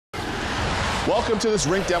Welcome to this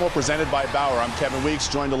rink demo presented by Bauer. I'm Kevin Weekes,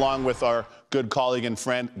 joined along with our good colleague and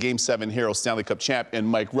friend, Game 7 hero, Stanley Cup champ, and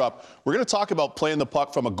Mike Rupp. We're going to talk about playing the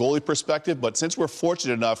puck from a goalie perspective, but since we're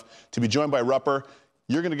fortunate enough to be joined by Rupper,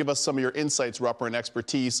 you're going to give us some of your insights, Rupper, and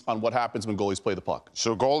expertise on what happens when goalies play the puck.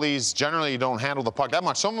 So goalies generally don't handle the puck that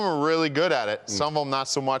much. Some of them are really good at it, some of them not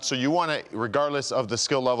so much. So you want to, regardless of the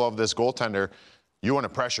skill level of this goaltender, you want to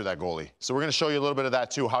pressure that goalie. So we're going to show you a little bit of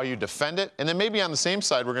that too, how you defend it. And then maybe on the same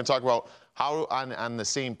side, we're going to talk about how being on the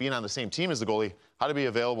same team as the goalie, how to be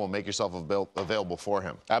available and make yourself available for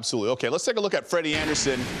him. Absolutely. Okay, let's take a look at Freddie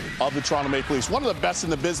Anderson of the Toronto Maple Leafs, one of the best in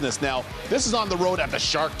the business. Now, this is on the road at the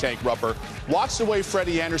Shark Tank, Rupper. Watch the way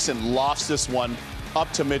Freddie Anderson lofts this one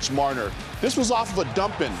up to Mitch Marner. This was off of a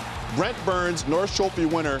dump-in. Brent Burns, Norris Trophy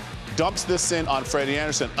winner, dumps this in on Freddie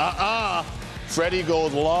Anderson. Freddie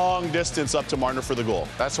goes long distance up to Marner for the goal.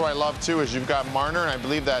 That's what I love, too, is you've got Marner, and I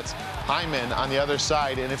believe that's Hyman on the other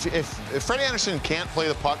side. And if Freddie Anderson can't play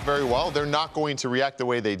the puck very well, they're not going to react the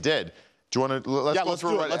way they did. Do you want to let's go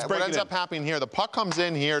through what ends up happening here? The puck comes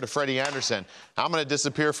in here to Freddie Anderson. I'm going to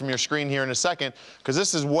disappear from your screen here in a second because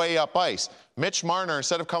this is way up ice. Mitch Marner,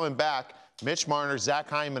 instead of coming back, Mitch Marner, Zach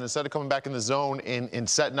Hyman, instead of coming back in the zone and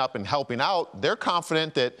setting up and helping out, they're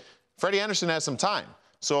confident that Freddie Anderson has some time.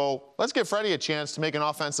 So let's give Freddie a chance to make an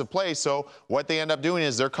offensive play. So what they end up doing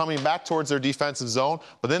is they're coming back towards their defensive zone,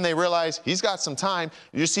 but then they realize he's got some time.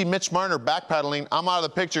 You see Mitch Marner backpedaling. I'm out of the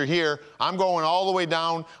picture here. I'm going all the way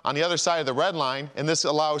down on the other side of the red line, and this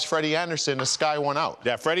allows Freddie Anderson to sky one out.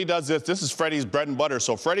 Yeah, Freddie does this. This is Freddie's bread and butter.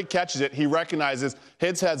 So Freddie catches it. He recognizes,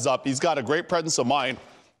 his heads up. He's got a great presence of mind,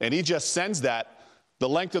 and he just sends that the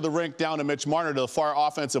length of the rink down to Mitch Marner to the far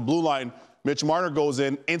offensive blue line. Mitch Marner goes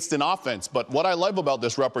in, instant offense. But what I love about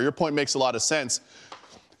this, Rupper, your point makes a lot of sense,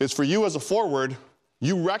 is for you as a forward,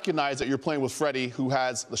 you recognize that you're playing with Freddie, who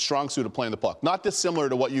has the strong suit of playing the puck. Not dissimilar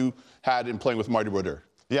to what you had in playing with Marty Brodeur.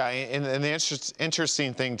 Yeah, and the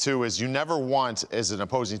interesting thing, too, is you never want, as an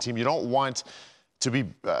opposing team, you don't want to be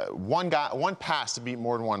one pass to beat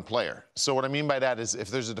more than one player. So what I mean by that is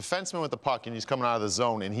if there's a defenseman with the puck and he's coming out of the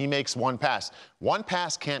zone and he makes one pass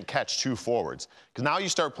can't catch two forwards because now you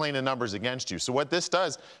start playing the numbers against you. So what this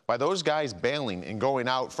does, by those guys bailing and going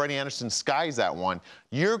out, Freddie Anderson skies that one.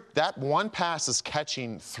 That one pass is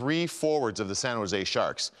catching three forwards of the San Jose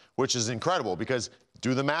Sharks, which is incredible because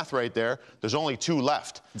do the math right there. There's only two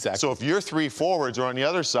left. Exactly. So if your three forwards are on the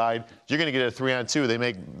other side, you're going to get a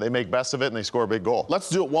 3-on-2. They make best of it and they score a big goal. Let's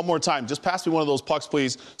do it one more time. Just pass me one of those pucks,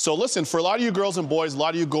 please. So listen, for a lot of you girls and boys, a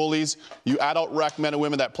lot of you goalies, you adult rec men and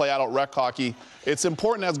women that play adult rec hockey, it's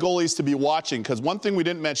important as goalies to be watching because one thing we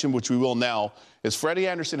didn't mention, which we will now, is Freddie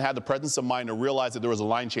Anderson had the presence of mind to realize that there was a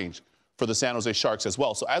line change for the San Jose Sharks as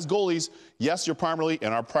well. So as goalies, yes, you're primarily,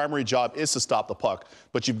 and our primary job is to stop the puck,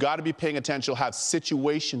 but you've got to be paying attention, have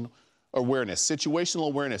situational awareness,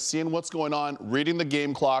 seeing what's going on, reading the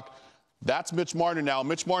game clock. That's Mitch Marner now.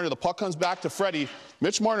 Mitch Marner, the puck comes back to Freddie.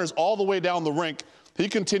 Mitch Marner's all the way down the rink. He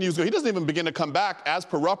continues, he doesn't even begin to come back as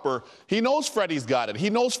per Rupper. He knows Freddie's got it.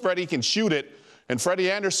 He knows Freddie can shoot it, and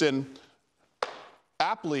Freddie Anderson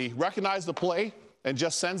aptly recognized the play and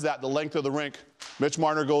just sends that the length of the rink. Mitch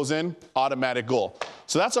Marner goes in, automatic goal.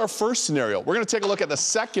 So that's our first scenario. We're going to take a look at the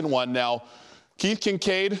second one now. Keith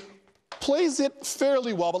Kincaid plays it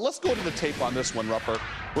fairly well, but let's go to the tape on this one, Rupper.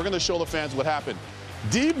 We're going to show the fans what happened.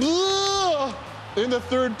 Deep in the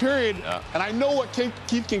third period, and I know what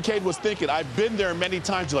Keith Kincaid was thinking. I've been there many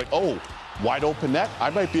times. You're like, oh, wide open net.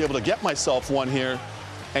 I might be able to get myself one here.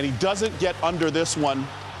 And he doesn't get under this one.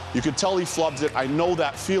 You can tell he flubs it. I know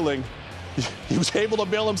that feeling. He was able to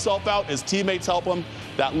bail himself out. His teammates help him.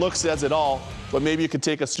 That look says it all. But maybe you could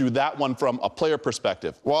take us through that one from a player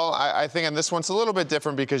perspective. Well, I think on this one's a little bit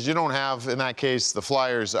different because you don't have, in that case, the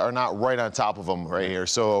Flyers are not right on top of them right here.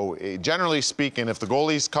 So generally speaking, if the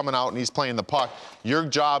goalie's coming out and he's playing the puck, your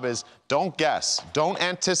job is don't guess. Don't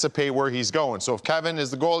anticipate where he's going. So if Kevin is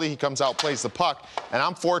the goalie, he comes out, plays the puck, and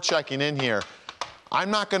I'm forechecking in here. I'm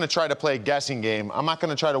not going to try to play a guessing game. I'm not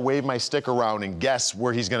going to try to wave my stick around and guess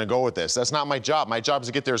where he's going to go with this. That's not my job. My job is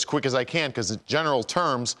to get there as quick as I can because in general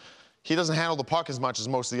terms, he doesn't handle the puck as much as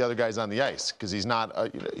most of the other guys on the ice because he's not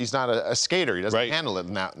a skater. He doesn't handle it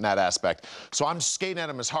in that aspect. So I'm skating at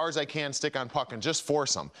him as hard as I can, stick on puck, and just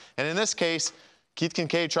force him. And in this case, Keith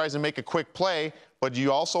Kincaid tries to make a quick play, but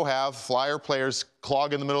you also have Flyer players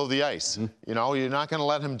clog in the middle of the ice. You know, you're not going to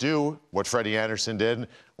let him do what Freddie Anderson did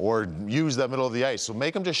or use that middle of the ice. So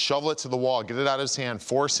make him just shovel it to the wall, get it out of his hand,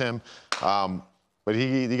 force him. But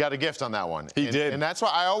he got a gift on that one. He did. And that's why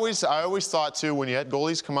I always thought, too, when you had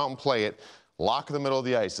goalies come out and play it, lock the middle of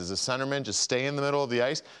the ice. As a centerman, just stay in the middle of the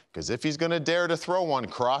ice, because if he's going to dare to throw one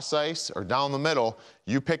cross ice or down the middle,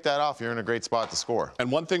 you pick that off, you're in a great spot to score.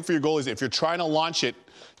 And one thing for your goalies, if you're trying to launch it,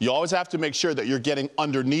 you always have to make sure that you're getting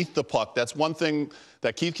underneath the puck. That's one thing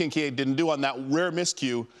that Keith Kincaid didn't do on that rare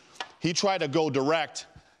miscue. He tried to go direct,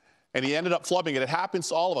 and he ended up flubbing it. It happens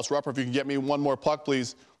to all of us. Rupp, if you can get me one more puck,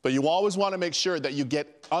 please. But you always want to make sure that you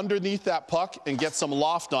get underneath that puck and get some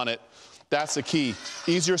loft on it. That's the key.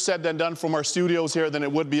 Easier said than done from our studios here than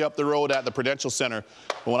it would be up the road at the Prudential Center.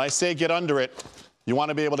 But when I say get under it, you want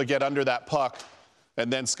to be able to get under that puck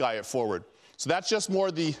and then sky it forward. So that's just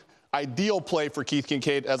more the ideal play for Keith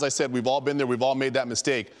Kincaid. As I said, we've all been there. We've all made that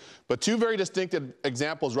mistake. But two very distinct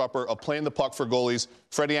examples, Rupper, of playing the puck for goalies.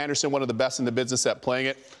 Freddie Anderson, one of the best in the business at playing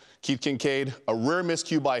it. Keith Kincaid, a rare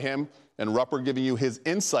miscue by him, and Rupper giving you his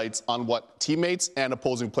insights on what teammates and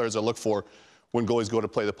opposing players are looking for when goalies go to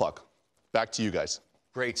play the puck. Back to you guys.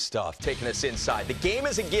 Great stuff, taking us inside. The game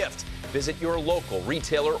is a gift. Visit your local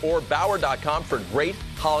retailer or Bauer.com for great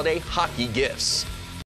holiday hockey gifts.